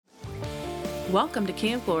Welcome to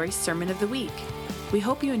King of Glory's Sermon of the Week. We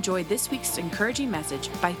hope you enjoyed this week's encouraging message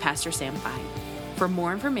by Pastor Sam Fine. For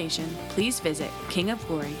more information, please visit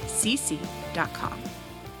kingofglorycc.com.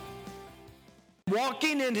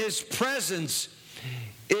 Walking in His presence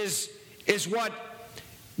is what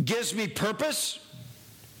gives me purpose.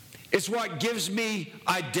 It's what gives me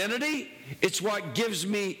identity. It's what gives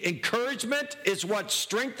me encouragement. It's what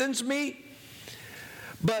strengthens me.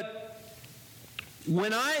 But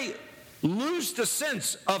when I lose the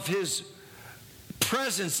sense of His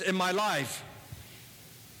presence in my life,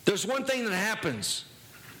 there's one thing that happens,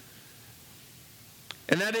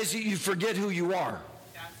 and that is that you forget who you are.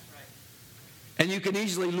 That's right. And you can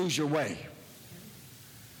easily lose your way.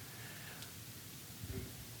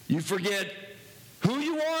 You forget who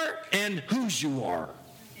you are and whose you are.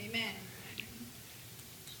 Amen.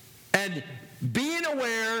 And being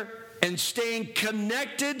aware and staying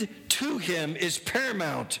connected to Him is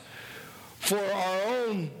paramount for our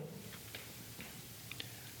own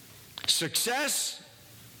success,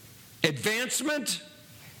 advancement,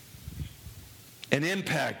 and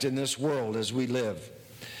impact in this world as we live.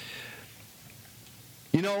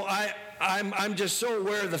 You know, I'm just so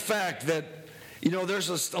aware of the fact that, you know,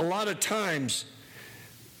 there's a lot of times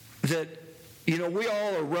that, you know, we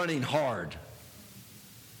all are running hard.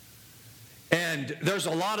 And there's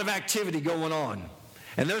a lot of activity going on.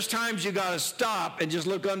 And there's times you got to stop and just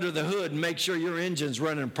look under the hood and make sure your engine's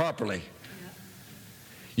running properly.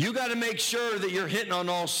 You got to make sure that you're hitting on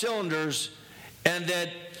all cylinders and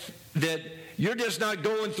that you're just not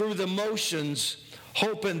going through the motions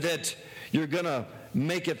hoping that you're going to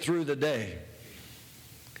make it through the day.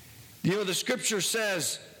 You know, the scripture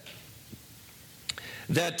says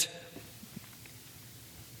that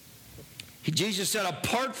Jesus said,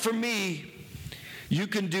 apart from me, you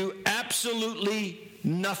can do absolutely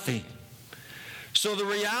nothing. So the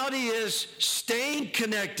reality is staying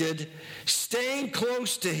connected, staying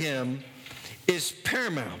close to Him is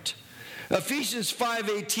paramount. Ephesians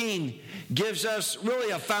 5:18 gives us really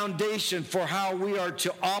a foundation for how we are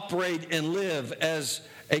to operate and live as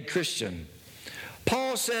a Christian.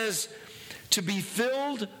 Paul says to be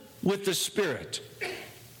filled with the Spirit.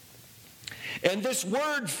 And this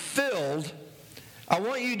word filled, I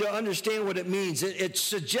want you to understand what it means. It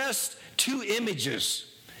suggests two images.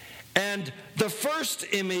 And the first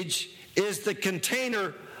image is the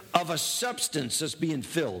container of a substance that's being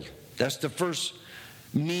filled. That's the first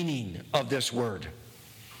meaning of this word.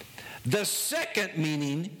 The second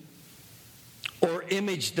meaning or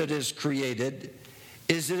image that is created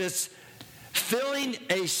is that it's filling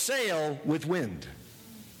a sail with wind.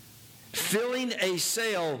 Filling a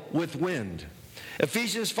sail with wind.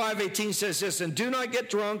 Ephesians 5:18 says this, and do not get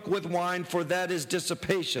drunk with wine, for that is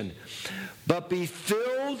dissipation, but be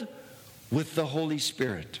filled with the Holy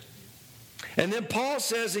Spirit. And then Paul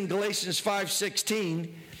says in Galatians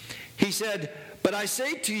 5:16, he said, but I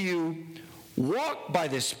say to you, walk by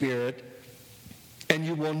the Spirit, and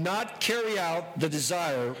you will not carry out the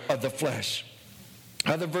desire of the flesh.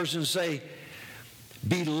 Other versions say,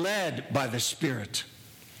 be led by the Spirit.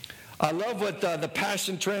 I love what the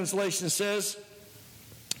Passion Translation says.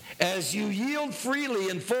 As you yield freely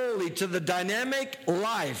and fully to the dynamic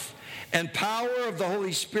life and power of the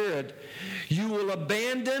Holy Spirit, you will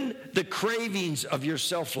abandon the cravings of your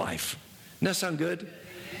self-life. Doesn't that sound good?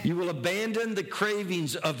 You will abandon the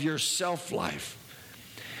cravings of your self-life.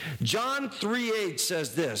 John 3:8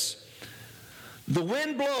 says this, the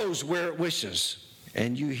wind blows where it wishes,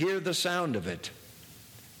 and you hear the sound of it,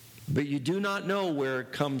 but you do not know where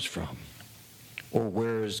it comes from or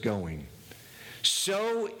where it is going.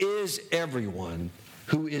 So is everyone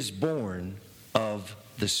who is born of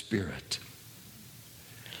the Spirit.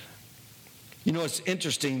 You know, it's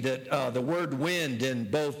interesting that the word wind in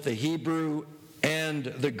both the Hebrew and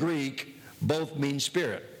the Greek both mean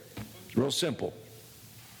spirit. Real simple.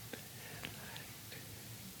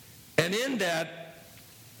 And in that,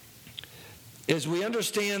 as we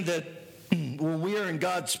understand that when we are in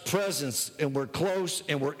God's presence and we're close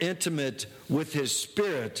and we're intimate with His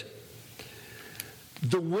Spirit,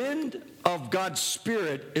 the wind of God's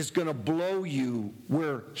Spirit is going to blow you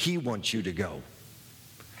where He wants you to go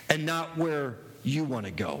and not where you want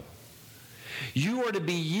to go. You are to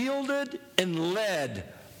be yielded and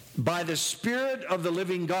led by the Spirit of the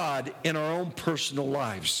living God in our own personal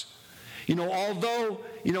lives. You know, although,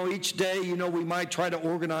 you know, each day, you know, we might try to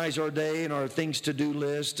organize our day and our things to do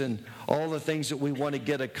list and all the things that we want to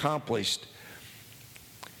get accomplished,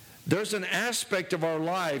 there's an aspect of our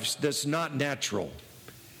lives that's not natural.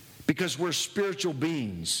 Because we're spiritual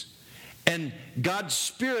beings. And God's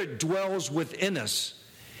Spirit dwells within us.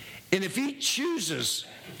 And if He chooses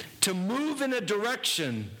to move in a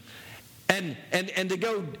direction and to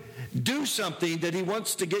go do something that he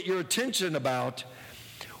wants to get your attention about,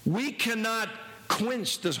 we cannot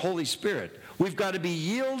quench this Holy Spirit. We've got to be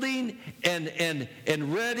yielding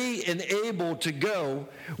and ready and able to go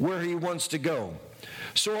where he wants to go.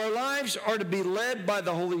 So our lives are to be led by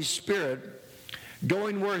the Holy Spirit,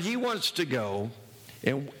 going where he wants to go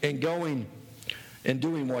and going and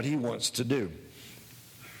doing what he wants to do.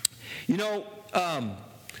 You know,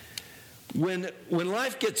 when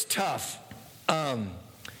life gets tough,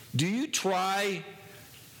 do you try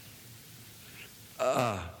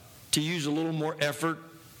to use a little more effort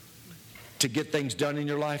to get things done in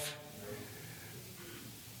your life?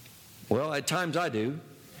 Well, at times I do.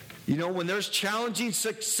 You know, when there's challenging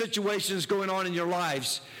situations going on in your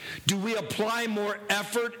lives, do we apply more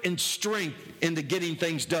effort and strength into getting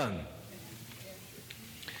things done?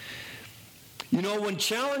 You know, when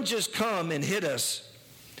challenges come and hit us,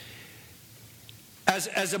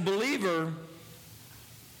 as a believer,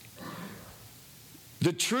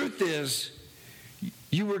 the truth is,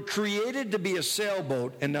 you were created to be a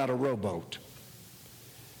sailboat and not a rowboat.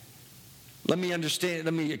 Let me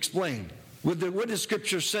explain. What does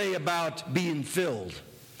Scripture say about being filled?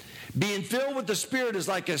 Being filled with the Spirit is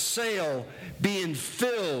like a sail being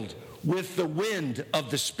filled with the wind of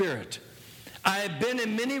the Spirit. I have been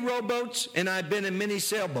in many rowboats and I've been in many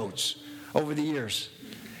sailboats over the years.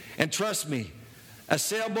 And trust me, a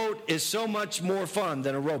sailboat is so much more fun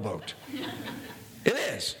than a rowboat. It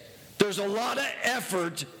is. There's a lot of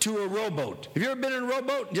effort to a rowboat. Have you ever been in a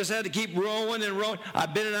rowboat and just had to keep rowing and rowing?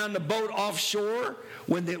 I've been on the boat offshore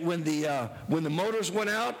when the motors went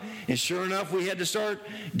out, and sure enough, we had to start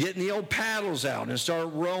getting the old paddles out and start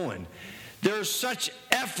rowing. There's such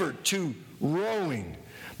effort to rowing.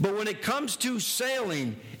 But when it comes to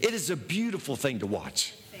sailing, it is a beautiful thing to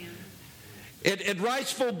watch. At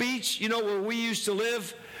Wrightsville Beach, you know, where we used to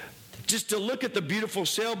live, just to look at the beautiful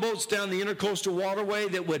sailboats down the Intercoastal Waterway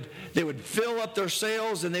they would fill up their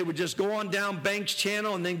sails and they would just go on down Banks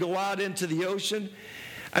Channel and then go out into the ocean.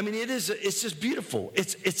 I mean, it's just beautiful.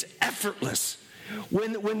 It's effortless.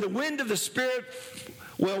 When the wind of the Spirit,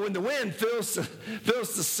 when the wind fills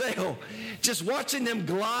the sail, just watching them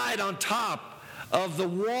glide on top of the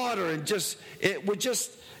water and it's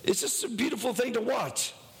just a beautiful thing to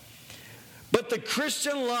watch. But the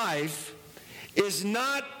Christian life is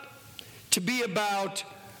not to be about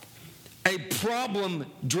a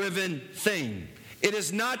problem-driven thing. It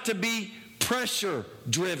is not to be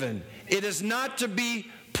pressure-driven. It is not to be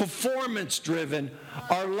performance-driven.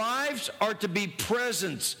 Our lives are to be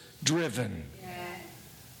presence-driven.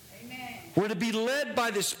 Amen. We're to be led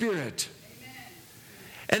by the Spirit. Amen.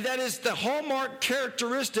 And that is the hallmark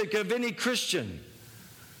characteristic of any Christian.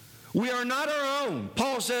 We are not our own.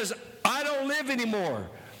 Paul says, I don't live anymore,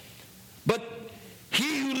 but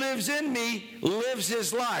he who lives in me lives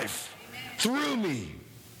his life through me.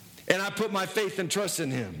 And I put my faith and trust in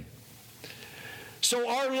him. So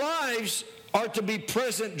our lives are to be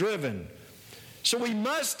present driven. So we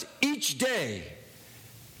must each day,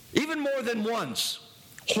 even more than once,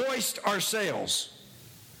 hoist our sails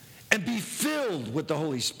and be filled with the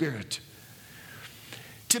Holy Spirit.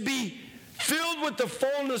 To be filled with the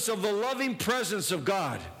fullness of the loving presence of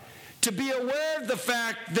God. To be aware of the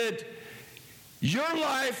fact that your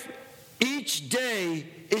life each day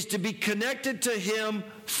is to be connected to him,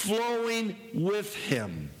 flowing with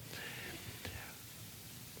him.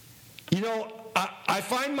 You know, I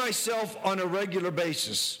find myself on a regular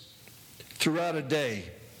basis throughout a day,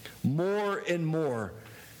 more and more,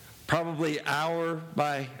 probably hour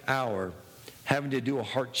by hour, having to do a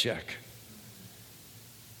heart check.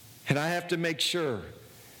 And I have to make sure,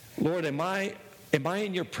 Lord, am I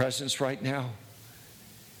in your presence right now?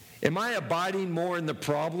 Am I abiding more in the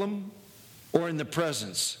problem or in the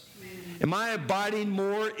presence? Am I abiding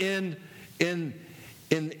more in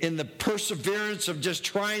the perseverance of just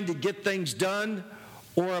trying to get things done?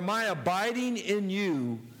 Or am I abiding in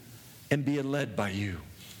you and being led by you?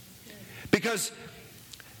 Because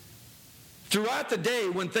throughout the day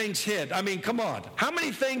when things hit, I mean, come on. How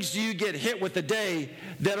many things do you get hit with a day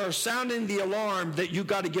that are sounding the alarm that you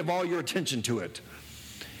got to give all your attention to it?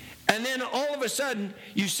 And then all of a sudden,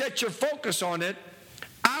 you set your focus on it.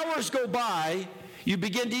 Hours go by. You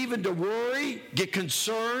begin to worry, get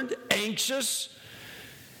concerned, anxious.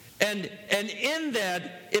 And in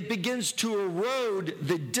that, it begins to erode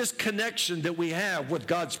the disconnection that we have with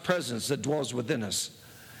God's presence that dwells within us.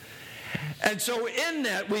 And so in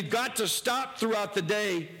that, we've got to stop throughout the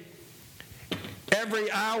day, every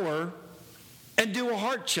hour, and do a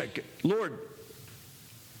heart check. Lord,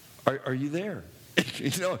 are you there?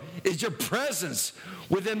 Is your presence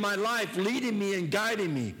within my life leading me and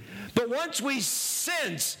guiding me? But once we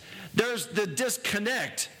sense there's the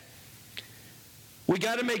disconnect, we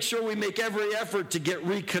got to make sure we make every effort to get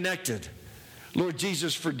reconnected. Lord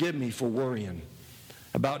Jesus, forgive me for worrying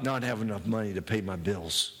about not having enough money to pay my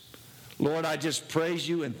bills. Lord, I just praise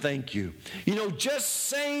you and thank you. Just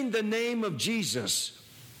saying the name of Jesus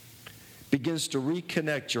begins to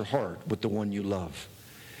reconnect your heart with the one you love.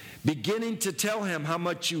 Beginning to tell him how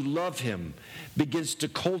much you love him begins to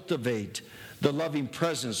cultivate the loving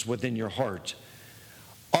presence within your heart.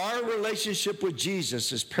 Our relationship with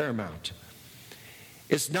Jesus is paramount.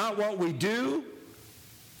 It's not what we do,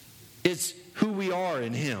 it's who we are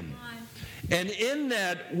in him. And in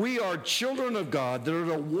that, we are children of God that are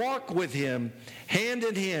to walk with him hand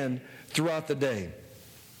in hand throughout the day.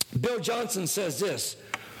 Bill Johnson says this: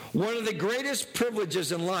 one of the greatest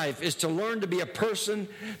privileges in life is to learn to be a person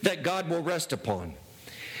that God will rest upon.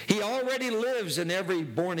 He already lives in every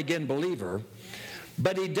born-again believer,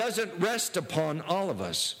 but he doesn't rest upon all of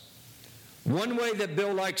us. One way that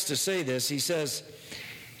Bill likes to say this, he says,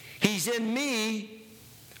 he's in me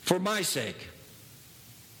for my sake,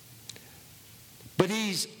 but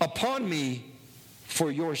he's upon me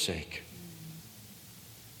for your sake.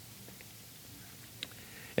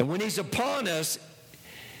 And when he's upon us,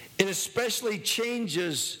 it especially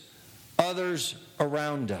changes others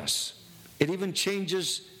around us. It even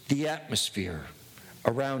changes the atmosphere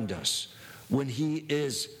around us when he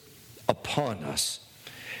is upon us.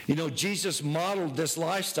 Jesus modeled this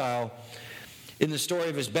lifestyle in the story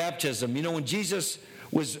of his baptism. When Jesus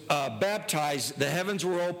was baptized, the heavens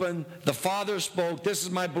were open, the Father spoke, "This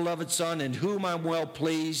is my beloved Son in whom I'm well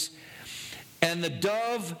pleased," and the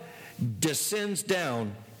dove descends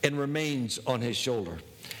down and remains on his shoulder.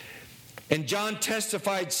 And John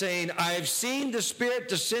testified, saying, "I have seen the Spirit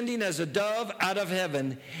descending as a dove out of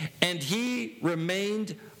heaven, and he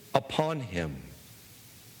remained upon him."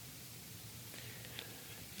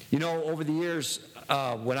 Over the years,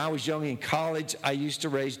 when I was young in college, I used to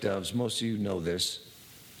raise doves. Most of you know this.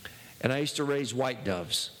 And I used to raise white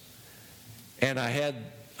doves. And I had,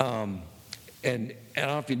 and I don't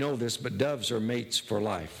know if you know this, but doves are mates for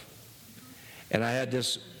life. And I had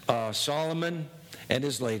this Solomon and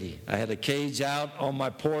his lady. I had a cage out on my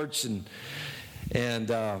porch, and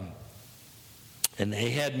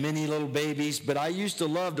they had many little babies. But I used to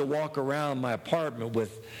love to walk around my apartment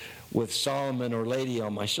with Solomon or lady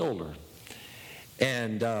on my shoulder.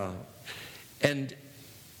 And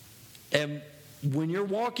when you're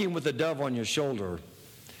walking with a dove on your shoulder,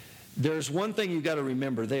 there's one thing you got to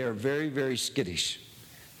remember: they are very, very skittish.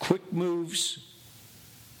 Quick moves,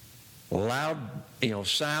 loud,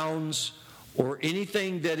 sounds, or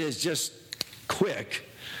anything that is just quick,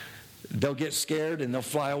 they'll get scared and they'll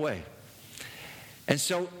fly away. And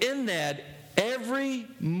so in that, every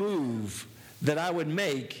move that I would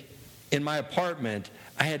make in my apartment,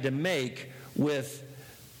 I had to make with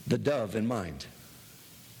the dove in mind.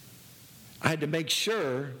 I had to make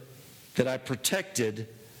sure that I protected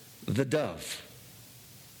the dove.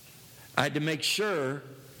 I had to make sure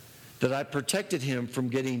that I protected him from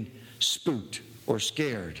getting spooked or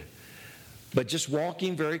scared. But just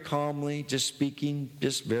walking very calmly, just speaking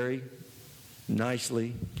just very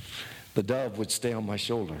nicely, the dove would stay on my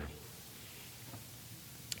shoulder.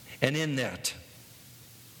 And in that,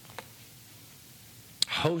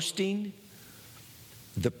 hosting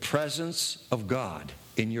the presence of God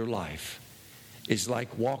in your life is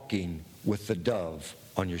like walking with the dove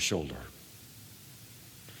on your shoulder.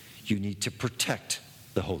 You need to protect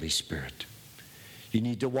the Holy Spirit. You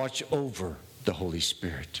need to watch over the Holy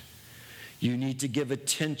Spirit. You need to give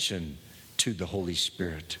attention to the Holy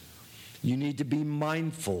Spirit. You need to be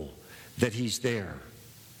mindful that he's there.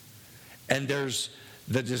 And there's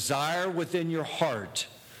the desire within your heart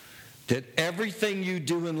that everything you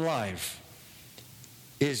do in life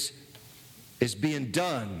is being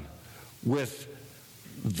done with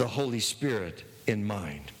the Holy Spirit in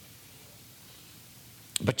mind.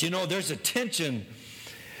 But there's a tension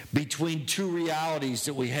between two realities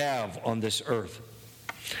that we have on this earth.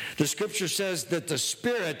 The scripture says that the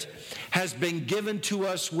Spirit has been given to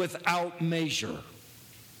us without measure.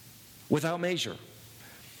 Without measure.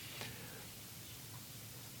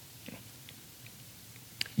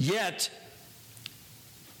 Yet,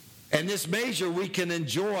 and this measure we can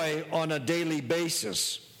enjoy on a daily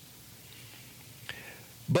basis.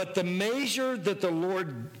 But the measure that the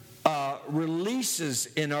Lord releases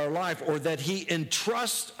in our life, or that he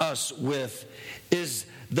entrusts us with, is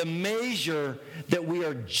the measure that we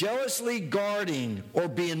are jealously guarding or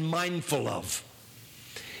being mindful of.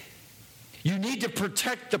 You need to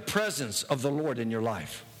protect the presence of the Lord in your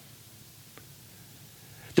life.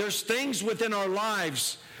 There's things within our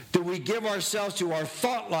lives that we give ourselves to, our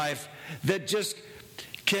thought life, that just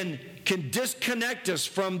can disconnect us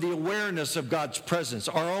from the awareness of God's presence,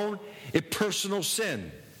 our own personal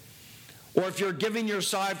sin. Or if you're giving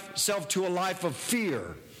yourself to a life of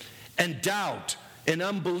fear and doubt and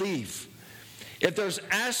unbelief, if there's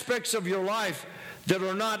aspects of your life that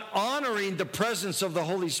are not honoring the presence of the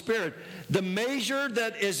Holy Spirit, the measure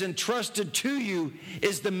that is entrusted to you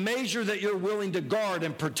is the measure that you're willing to guard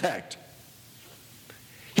and protect.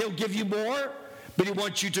 He'll give you more, but he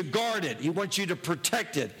wants you to guard it. He wants you to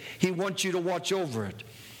protect it. He wants you to watch over it.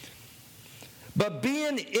 But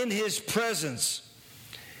being in his presence,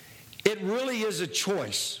 it really is a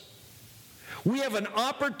choice. We have an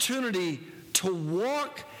opportunity to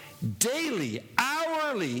walk daily,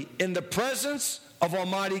 hourly in the presence of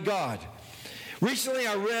Almighty God. Recently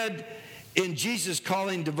I read in Jesus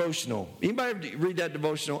Calling devotional. Anybody read that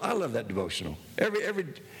devotional? I love that devotional.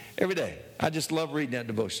 Every day. I just love reading that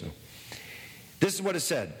devotional. This is what it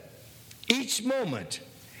said. Each moment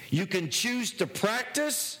you can choose to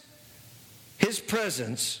practice his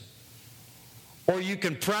presence, or you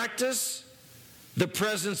can practice the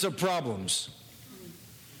presence of problems.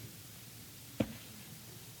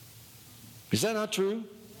 Is that not true?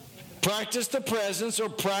 Practice the presence or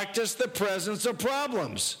practice the presence of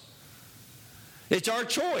problems. It's our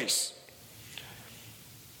choice.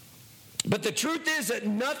 But the truth is that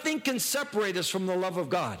nothing can separate us from the love of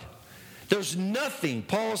God. There's nothing.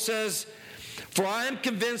 Paul says, for I am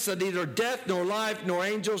convinced that neither death, nor life, nor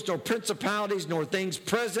angels, nor principalities, nor things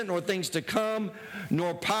present, nor things to come,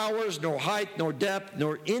 nor powers, nor height, nor depth,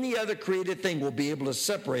 nor any other created thing will be able to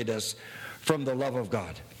separate us from the love of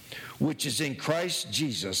God, which is in Christ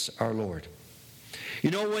Jesus our Lord.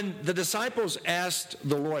 You know, when the disciples asked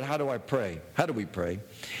the Lord, how do I pray? How do we pray?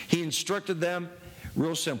 He instructed them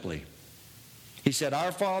real simply. He said,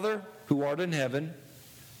 Our Father, who art in heaven,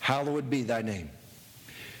 hallowed be thy name.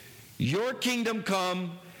 Your kingdom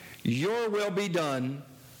come, your will be done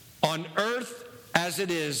on earth as it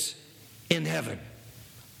is in heaven.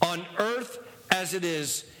 On earth as it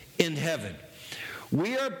is in heaven.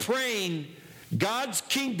 We are praying God's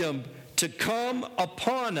kingdom to come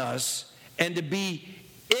upon us and to be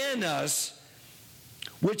in us,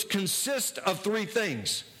 which consists of three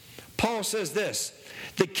things. Paul says this,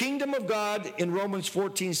 the kingdom of God in Romans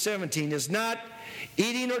 14:17 is not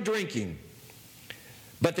eating or drinking,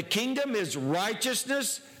 but the kingdom is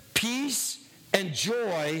righteousness, peace, and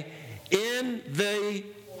joy in the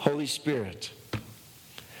Holy Spirit.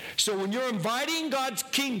 So when you're inviting God's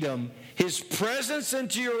kingdom, his presence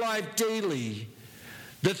into your life daily,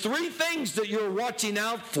 the three things that you're watching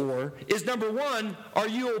out for is, number one, are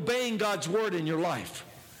you obeying God's word in your life?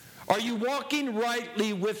 Are you walking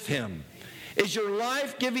rightly with him? Is your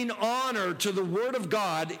life giving honor to the word of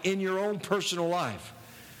God in your own personal life?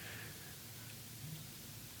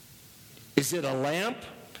 Is it a lamp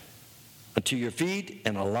unto your feet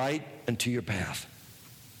and a light unto your path?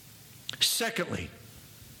 Secondly,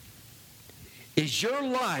 is your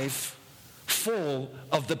life full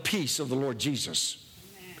of the peace of the Lord Jesus?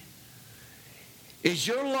 Amen. Is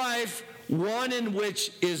your life one in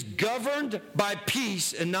which is governed by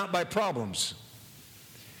peace and not by problems?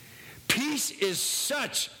 Peace is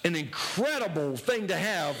such an incredible thing to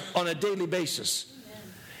have on a daily basis.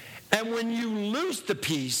 Amen. And when you lose the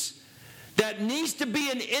peace, that needs to be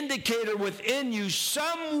an indicator within you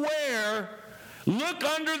somewhere. Look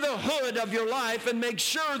under the hood of your life and make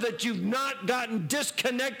sure that you've not gotten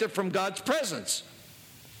disconnected from God's presence.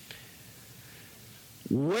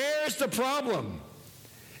 Where's the problem?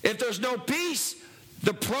 If there's no peace,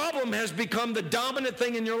 the problem has become the dominant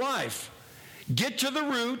thing in your life. Get to the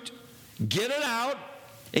root, get it out,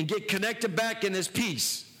 and get connected back in his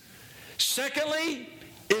peace. Secondly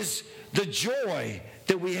is the joy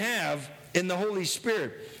that we have in the Holy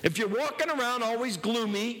Spirit. If you're walking around always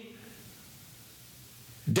gloomy,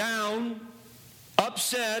 down,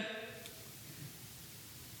 upset,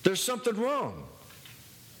 there's something wrong.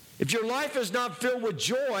 If your life is not filled with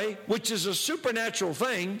joy, which is a supernatural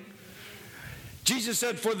thing, Jesus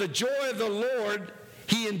said, for the joy of the Lord,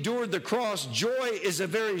 he endured the cross. Joy is a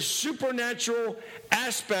very supernatural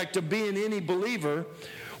aspect of being any believer.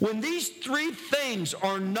 When these three things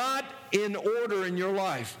are not in order in your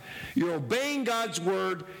life, you're obeying God's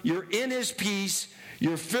word, you're in his peace,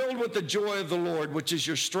 you're filled with the joy of the Lord, which is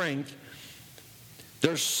your strength,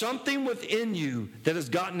 there's something within you that has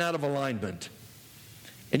gotten out of alignment.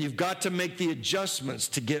 And you've got to make the adjustments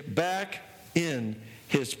to get back in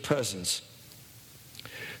his presence.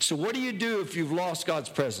 So what do you do if you've lost God's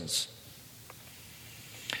presence?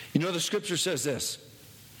 You know, the scripture says this.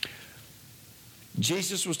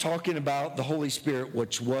 Jesus was talking about the Holy Spirit,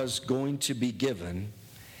 which was going to be given.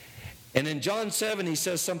 And in John 7, he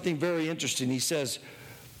says something very interesting. He says,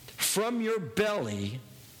 from your belly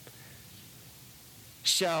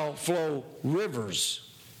shall flow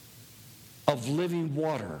rivers of living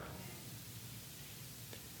water,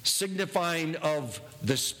 signifying of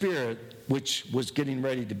the Spirit which was getting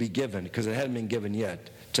ready to be given, because it hadn't been given yet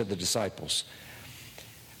to the disciples.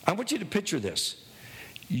 I want you to picture this.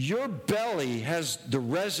 Your belly has the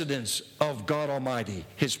residence of God Almighty,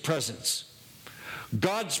 His presence.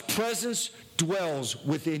 God's presence dwells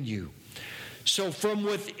within you. So from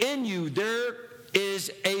within you, there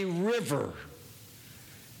is a river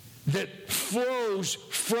that flows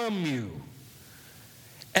from you.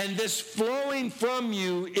 And this flowing from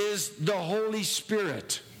you is the Holy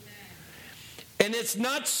Spirit. And it's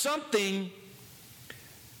not something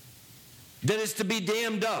that is to be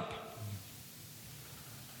dammed up.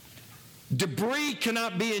 Debris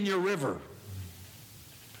cannot be in your river.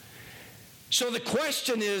 So the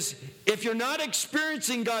question is, if you're not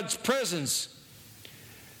experiencing God's presence,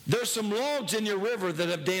 there's some logs in your river that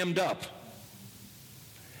have dammed up.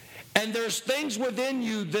 And there's things within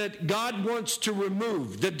you that God wants to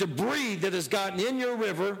remove. The debris that has gotten in your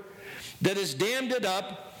river, that has dammed it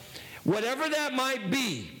up, whatever that might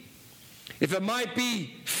be. If it might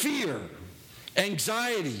be fear,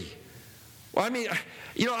 anxiety. Well, I mean,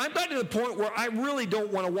 you know, I'm gotten to the point where I really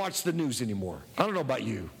don't want to watch the news anymore. I don't know about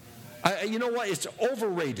you. You know what? It's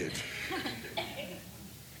overrated.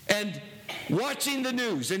 And watching the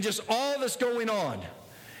news and just all that's going on.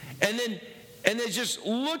 And then just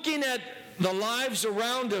looking at the lives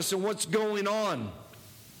around us and what's going on.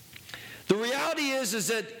 The reality is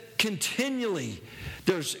that continually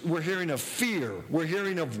we're hearing of fear, we're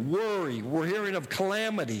hearing of worry, we're hearing of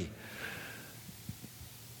calamity.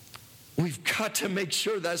 We've got to make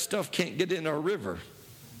sure that stuff can't get in our river.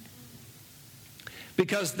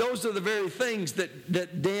 Because those are the very things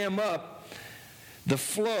that dam up the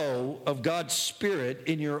flow of God's Spirit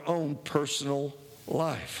in your own personal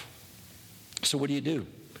life. So what do?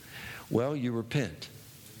 Well, you repent.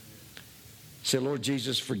 Say, Lord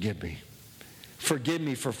Jesus, forgive me. Forgive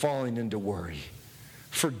me for falling into worry.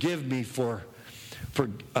 Forgive me for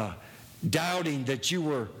doubting that you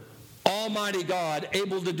were Almighty God,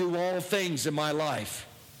 able to do all things in my life.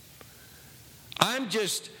 I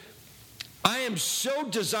am so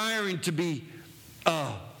desiring to be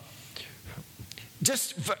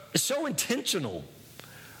just so intentional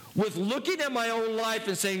with looking at my own life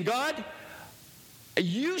and saying, God,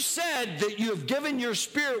 you said that you have given your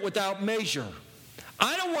Spirit without measure.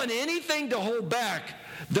 I don't want anything to hold back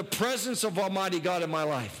the presence of Almighty God in my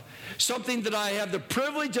life. Something that I have the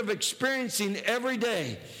privilege of experiencing every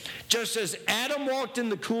day. Just as Adam walked in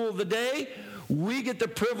the cool of the day, we get the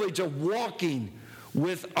privilege of walking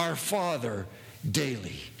with our Father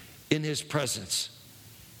daily in His presence.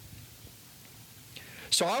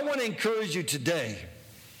 So I want to encourage you today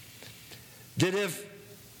that if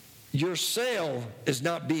your sail is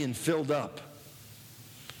not being filled up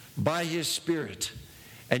by His Spirit,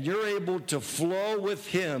 and you're able to flow with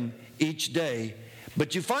Him each day,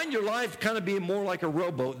 but you find your life kind of being more like a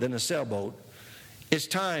rowboat than a sailboat, it's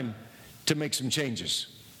time to make some changes.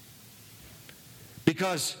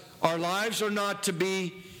 Because our lives are not to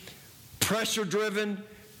be pressure-driven,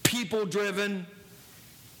 people-driven,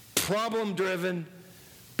 problem-driven,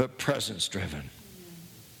 but presence-driven.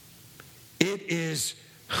 It is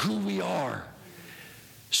who we are.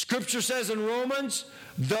 Scripture says in Romans,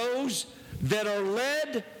 those that are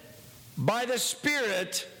led by the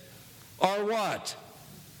Spirit are what?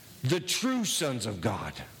 The true sons of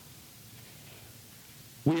God.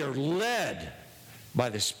 We are led by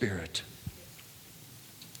the Spirit.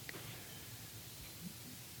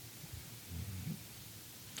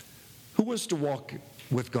 Who wants to walk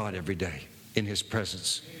with God every day in His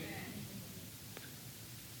presence?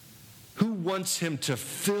 Who wants Him to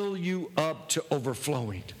fill you up to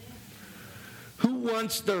overflowing? Who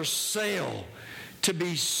wants their sail to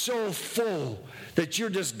be so full that you're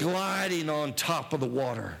just gliding on top of the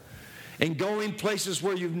water and going places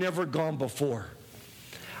where you've never gone before?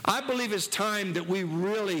 I believe it's time that we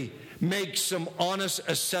really make some honest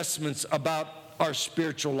assessments about our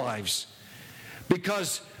spiritual lives.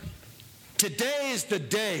 Because today is the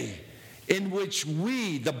day in which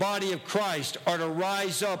we, the body of Christ, are to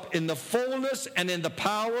rise up in the fullness and in the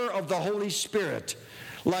power of the Holy Spirit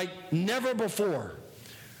like never before.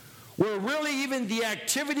 Where really even the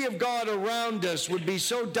activity of God around us would be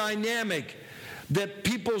so dynamic that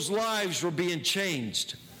people's lives were being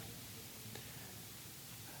changed.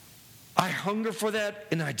 I hunger for that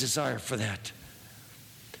and I desire for that.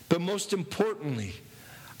 But most importantly,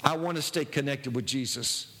 I want to stay connected with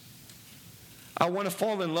Jesus. I want to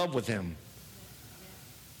fall in love with him.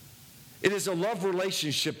 It is a love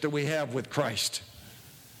relationship that we have with Christ.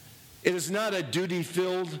 It is not a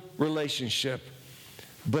duty-filled relationship,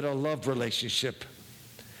 but a love relationship.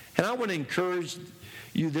 And I want to encourage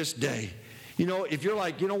you this day. You know, if you're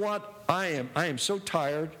like, you know what? I am so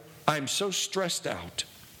tired. I am so stressed out.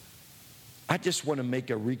 I just want to make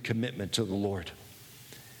a recommitment to the Lord.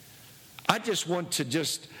 I just want to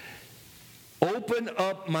just open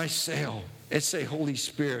up my sail and say, Holy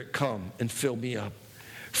Spirit, come and fill me up.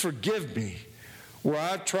 Forgive me where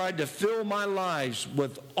I've tried to fill my lives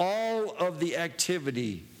with all of the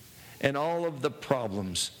activity and all of the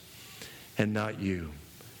problems and not you.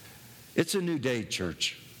 It's a new day,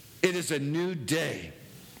 church. It is a new day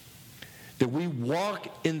that we walk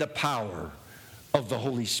in the power of the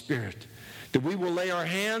Holy Spirit, that we will lay our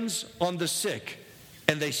hands on the sick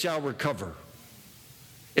and they shall recover.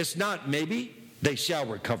 It's not maybe, they shall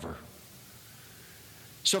recover.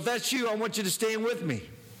 So if that's you, I want you to stand with me.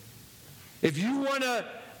 If you want to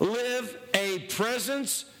live a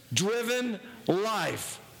presence-driven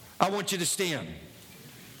life, I want you to stand.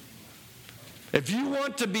 If you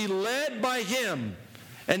want to be led by him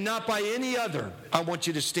and not by any other, I want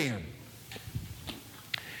you to stand.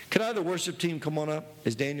 Can I have the worship team come on up?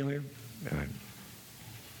 Is Daniel here? All right.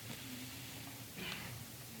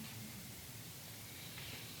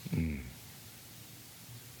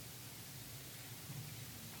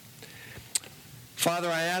 Father,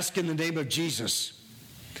 I ask in the name of Jesus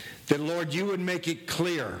that, Lord, you would make it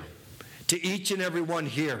clear to each and every one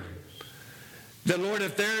here that, Lord,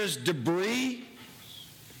 if there is debris,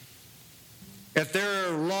 if there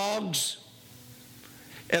are logs,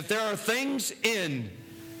 if there are things in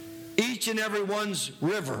each and every one's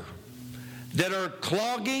river that are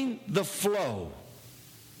clogging the flow,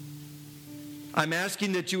 I'm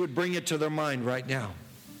asking that you would bring it to their mind right now.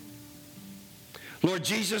 Lord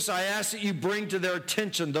Jesus, I ask that you bring to their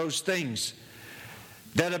attention those things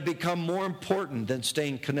that have become more important than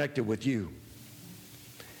staying connected with you.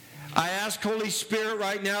 I ask, Holy Spirit,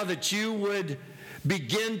 right now that you would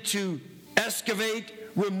begin to excavate,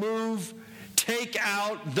 remove, take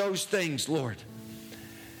out those things, Lord.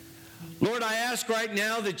 Lord, I ask right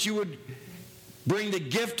now that you would bring the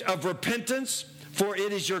gift of repentance, for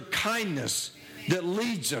it is your kindness that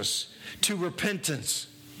leads us to repentance.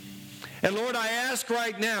 And Lord, I ask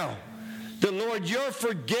right now that, Lord, your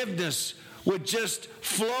forgiveness would just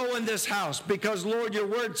flow in this house. Because, Lord, your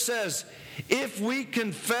word says, if we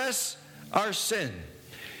confess our sin,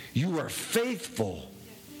 you are faithful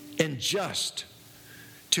and just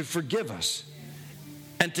to forgive us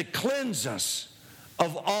and to cleanse us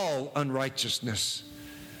of all unrighteousness.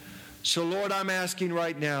 So, Lord, I'm asking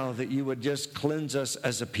right now that you would just cleanse us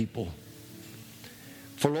as a people.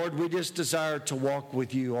 For, Lord, we just desire to walk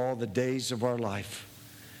with you all the days of our life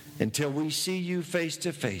until we see you face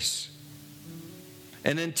to face.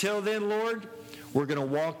 And until then, Lord, we're going to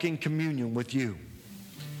walk in communion with you,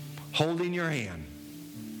 holding your hand,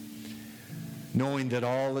 knowing that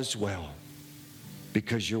all is well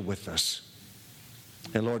because you're with us.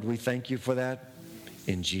 And, Lord, we thank you for that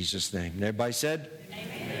in Jesus' name. And everybody said?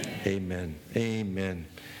 Amen. Amen. Amen.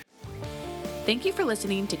 Thank you for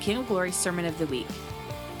listening to King of Glory's Sermon of the Week.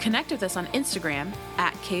 Connect with us on Instagram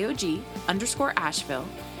at KOG_Asheville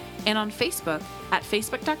and on Facebook at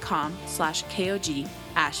facebook.com/KOG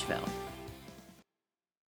Asheville.